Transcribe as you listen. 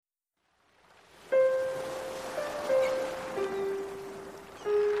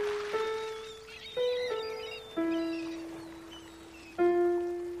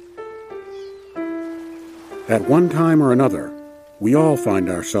At one time or another, we all find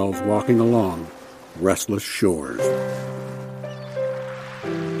ourselves walking along restless shores.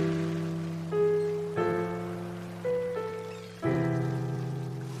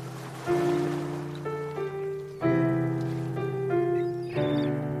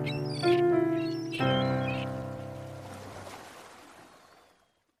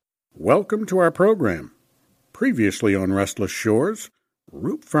 Welcome to our program. Previously on Restless Shores,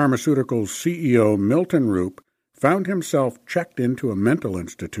 Roop Pharmaceuticals CEO Milton Roop found himself checked into a mental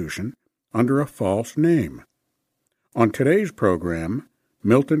institution under a false name. On today's program,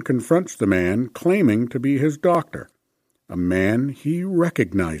 Milton confronts the man claiming to be his doctor, a man he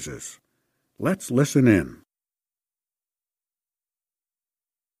recognizes. Let's listen in.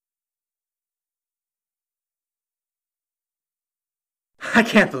 I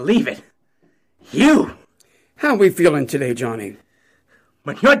can't believe it. You! How we feeling today, Johnny?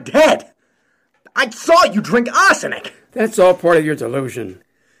 But you're dead. I saw you drink arsenic. That's all part of your delusion.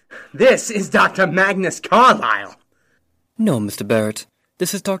 This is Dr. Magnus Carlyle. No, Mr. Barrett.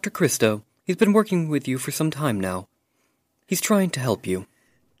 This is Dr. Christo. He's been working with you for some time now. He's trying to help you.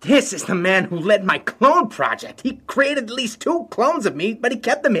 This is the man who led my clone project. He created at least 2 clones of me, but he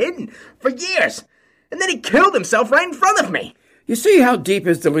kept them hidden for years. And then he killed himself right in front of me. You see how deep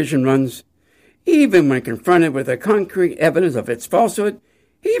his delusion runs? Even when confronted with the concrete evidence of its falsehood,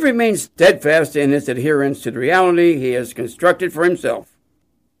 he remains steadfast in his adherence to the reality he has constructed for himself.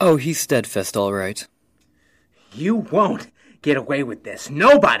 Oh, he's steadfast, all right. You won't get away with this.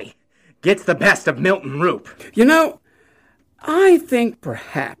 Nobody gets the best of Milton Roop. You know, I think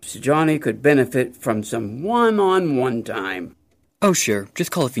perhaps Johnny could benefit from some one-on-one time. Oh, sure.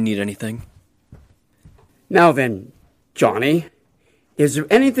 Just call if you need anything. Now then, Johnny, is there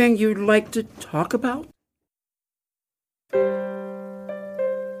anything you'd like to talk about?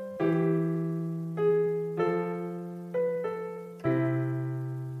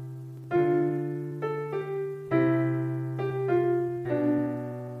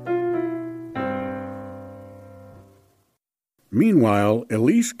 Meanwhile,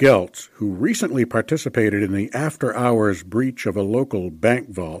 Elise Geltz, who recently participated in the after-hours breach of a local bank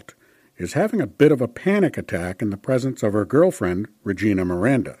vault, is having a bit of a panic attack in the presence of her girlfriend, Regina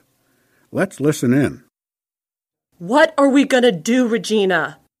Miranda. Let's listen in. What are we going to do,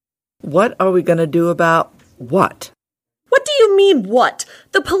 Regina? What are we going to do about what? What do you mean, what?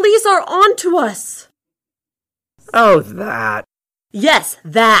 The police are on to us. Oh, that. Yes,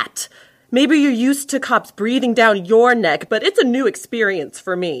 that. Maybe you're used to cops breathing down your neck, but it's a new experience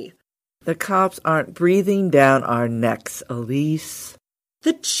for me. The cops aren't breathing down our necks, Elise.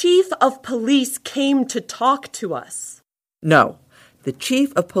 The chief of police came to talk to us. No, the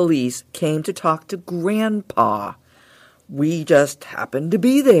chief of police came to talk to Grandpa. We just happened to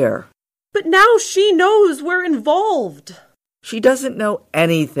be there. But now she knows we're involved. She doesn't know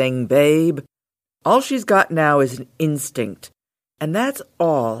anything, babe. All she's got now is an instinct, and that's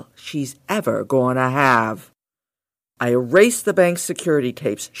all she's ever going to have. I erased the bank's security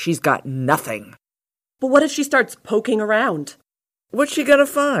tapes. She's got nothing. But what if she starts poking around? What's she gonna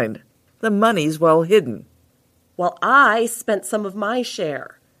find? The money's well hidden. Well, I spent some of my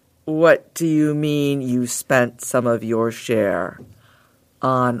share. What do you mean you spent some of your share?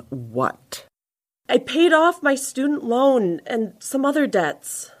 On what? I paid off my student loan and some other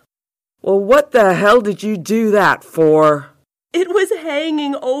debts. Well, what the hell did you do that for? It was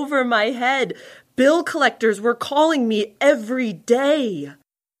hanging over my head. Bill collectors were calling me every day.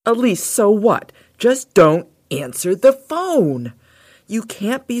 Elise, so what? Just don't answer the phone. You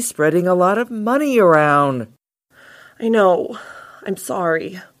can't be spreading a lot of money around. I know. I'm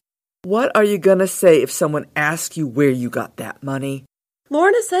sorry. What are you gonna say if someone asks you where you got that money?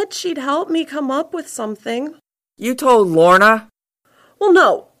 Lorna said she'd help me come up with something. You told Lorna? Well,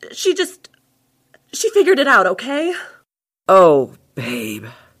 no. She figured it out, okay? Oh, babe.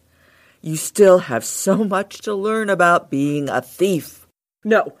 You still have so much to learn about being a thief.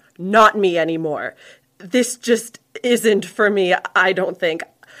 No, not me anymore. This just isn't for me, I don't think.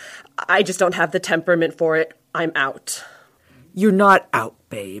 I just don't have the temperament for it. I'm out. You're not out,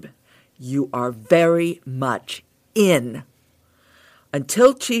 babe. You are very much in.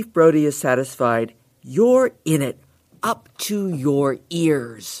 Until Chief Brody is satisfied, you're in it up to your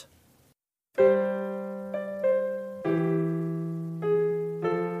ears.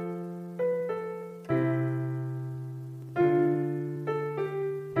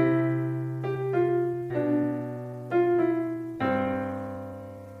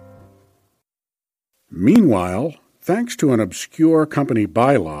 Meanwhile, thanks to an obscure company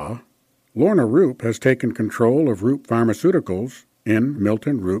bylaw, Lorna Roop has taken control of Roop Pharmaceuticals in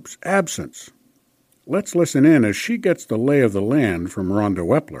Milton Roop's absence. Let's listen in as she gets the lay of the land from Rhonda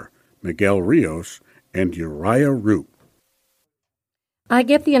Wepler, Miguel Rios, and Uriah Roop. I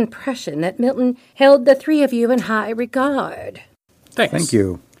get the impression that Milton held the three of you in high regard. Thanks. Thank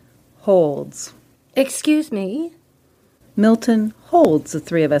you. Holds. Excuse me? Milton holds the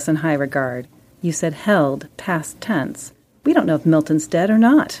three of us in high regard. You said held, past tense. We don't know if Milton's dead or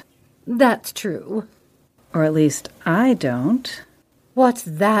not. That's true. Or at least I don't. What's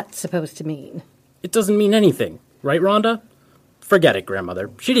that supposed to mean? It doesn't mean anything, right, Rhonda? Forget it, Grandmother.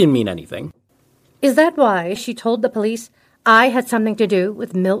 She didn't mean anything. Is that why she told the police I had something to do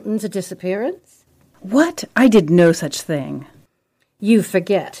with Milton's disappearance? What? I did no such thing. You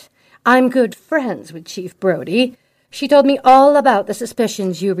forget. I'm good friends with Chief Brody. She told me all about the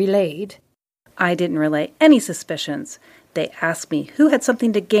suspicions you relayed. I didn't relay any suspicions. They asked me who had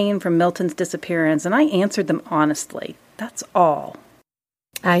something to gain from Milton's disappearance, and I answered them honestly. That's all.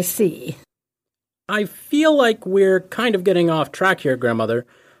 I see. I feel like we're kind of getting off track here, Grandmother.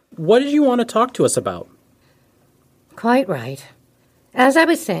 What did you want to talk to us about? Quite right. As I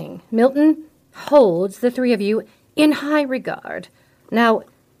was saying, Milton holds the three of you in high regard. Now,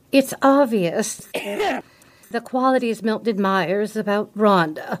 it's obvious the qualities Milton admires about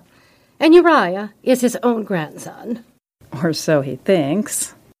Rhonda, and Uriah is his own grandson. Or so he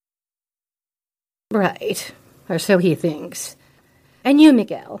thinks. Right, or so he thinks. And you,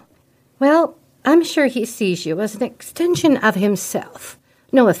 Miguel, well, I'm sure he sees you as an extension of himself.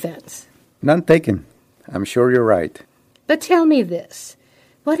 No offense. None taken. I'm sure you're right. But tell me this.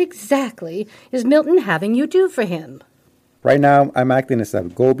 What exactly is Milton having you do for him? Right now, I'm acting as a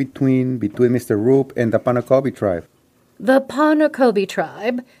go-between between Mr. Roop and the Panacobi tribe. The Panacobi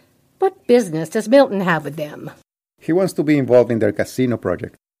tribe? What business does Milton have with them? He wants to be involved in their casino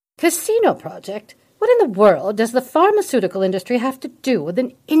project. Casino project? What in the world does the pharmaceutical industry have to do with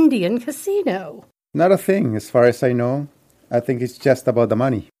an Indian casino? Not a thing, as far as I know. I think it's just about the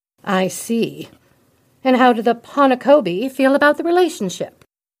money. I see. And how do the Panacobi feel about the relationship?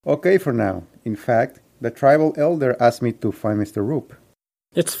 Okay for now. In fact, the tribal elder asked me to find Mr. Roop.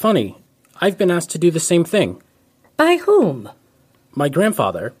 It's funny. I've been asked to do the same thing. By whom? My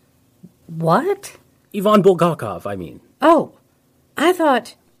grandfather. What? Ivan Bulgakov, I mean. Oh, I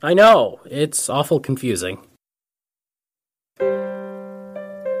thought... I know. It's awful confusing.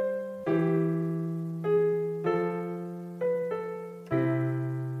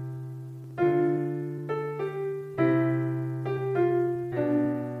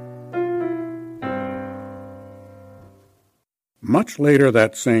 Much later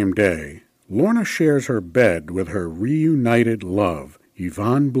that same day, Lorna shares her bed with her reunited love,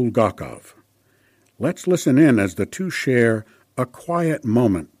 Ivan Bulgakov. Let's listen in as the two share a quiet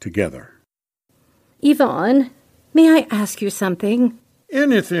moment together. Ivan, may I ask you something?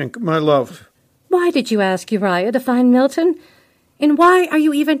 Anything, my love. Why did you ask Uriah to find Milton? And why are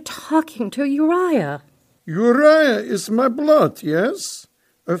you even talking to Uriah? Uriah is my blood, yes?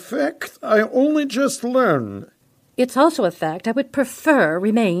 A fact I only just learned. It's also a fact I would prefer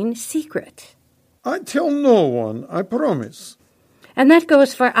remain secret. I tell no one, I promise. And that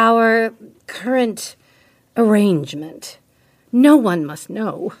goes for our current arrangement. No one must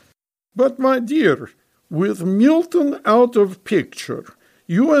know. But, my dear, with Milton out of picture,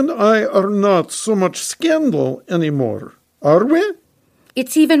 you and I are not so much scandal anymore, are we?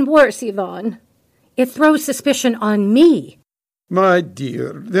 It's even worse, Ivan. It throws suspicion on me. My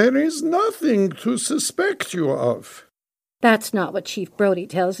dear, there is nothing to suspect you of. That's not what Chief Brody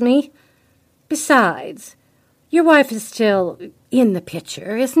tells me. Besides, your wife is still in the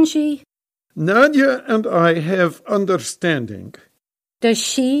picture, isn't she? Nadia and I have understanding. Does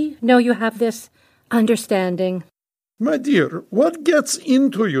she know you have this understanding? My dear, what gets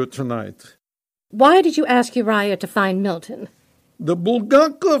into you tonight? Why did you ask Uriah to find Milton? The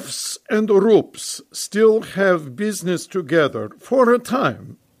Bulgakovs and Roops still have business together for a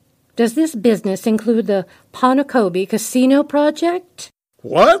time. Does this business include the Panacobi Casino project?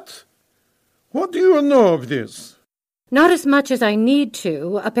 What? What do you know of this? Not as much as I need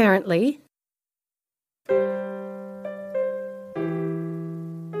to, apparently.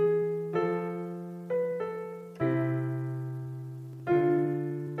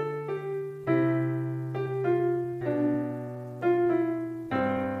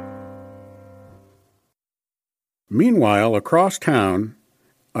 Meanwhile, across town,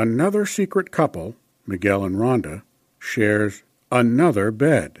 another secret couple, Miguel and Rhonda, shares another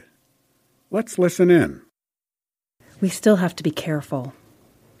bed. Let's listen in. We still have to be careful.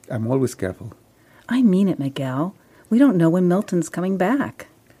 I'm always careful. I mean it, Miguel. We don't know when Milton's coming back.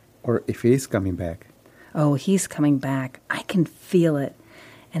 Or if he's coming back. Oh, he's coming back. I can feel it.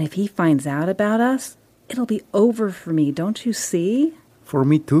 And if he finds out about us, it'll be over for me, don't you see? For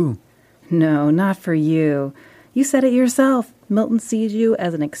me too. No, not for you. You said it yourself. Milton sees you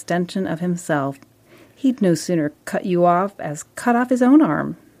as an extension of himself. He'd no sooner cut you off as cut off his own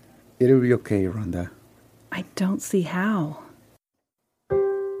arm. It'll be okay, Rhonda. I don't see how.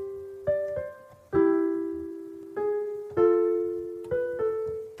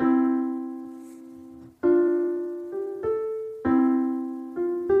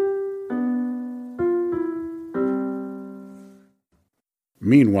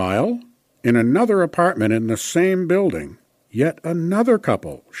 Meanwhile, in another apartment in the same building, yet another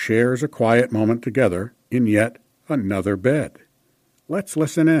couple shares a quiet moment together in yet another bed. Let's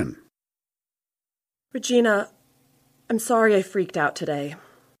listen in. Regina, I'm sorry I freaked out today.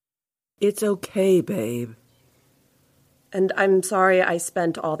 It's okay, babe. And I'm sorry I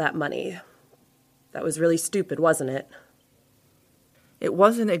spent all that money. That was really stupid, wasn't it? It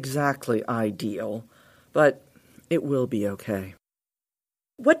wasn't exactly ideal, but it will be okay.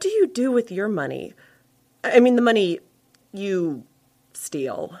 What do you do with your money? I mean, the money you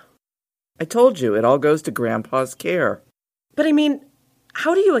steal. I told you, it all goes to Grandpa's care. But I mean,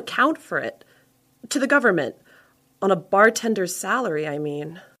 how do you account for it? To the government? On a bartender's salary, I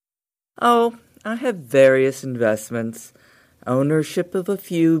mean. Oh, I have various investments. Ownership of a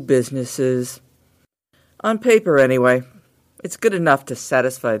few businesses. On paper, anyway. It's good enough to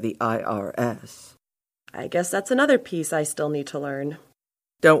satisfy the IRS. I guess that's another piece I still need to learn.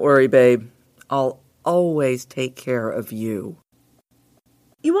 Don't worry, babe. I'll always take care of you.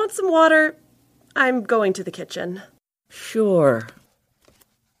 You want some water? I'm going to the kitchen. Sure.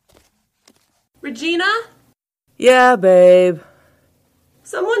 Regina? Yeah, babe.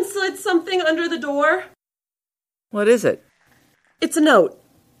 Someone slid something under the door. What is it? It's a note.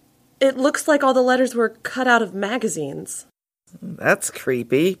 It looks like all the letters were cut out of magazines. That's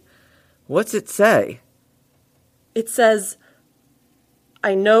creepy. What's it say? It says,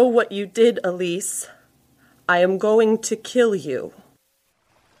 I know what you did, Elise. I am going to kill you.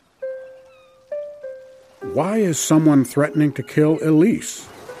 Why is someone threatening to kill Elise?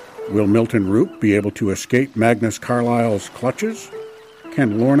 Will Milton Roop be able to escape Magnus Carlyle's clutches?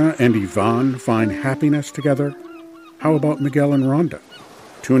 Can Lorna and Yvonne find happiness together? How about Miguel and Rhonda?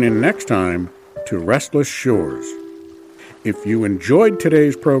 Tune in next time to Restless Shores. If you enjoyed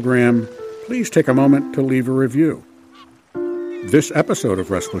today's program, please take a moment to leave a review. This episode of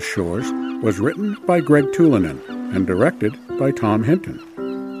Restless Shores was written by Greg Tulinen and directed by Tom Hinton.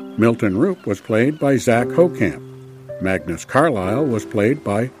 Milton Roop was played by Zach Hokamp. Magnus Carlyle was played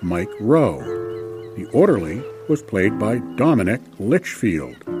by Mike Rowe. The orderly was played by Dominic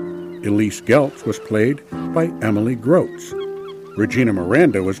Litchfield. Elise Geltz was played by Emily Groats. Regina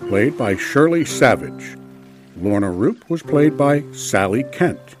Miranda was played by Shirley Savage. Lorna Roop was played by Sally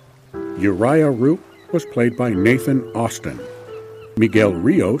Kent. Uriah Roop was played by Nathan Austin. Miguel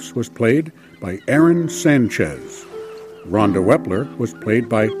Rios was played by Aaron Sanchez. Rhonda Wepler was played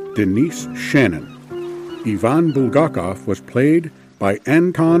by Denise Shannon. Ivan Bulgakov was played by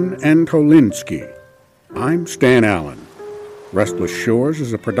Anton Antolinsky. I'm Stan Allen. Restless Shores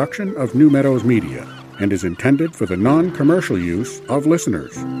is a production of New Meadows Media and is intended for the non-commercial use of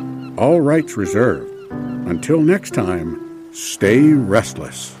listeners. All rights reserved. Until next time, stay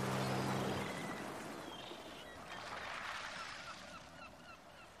restless.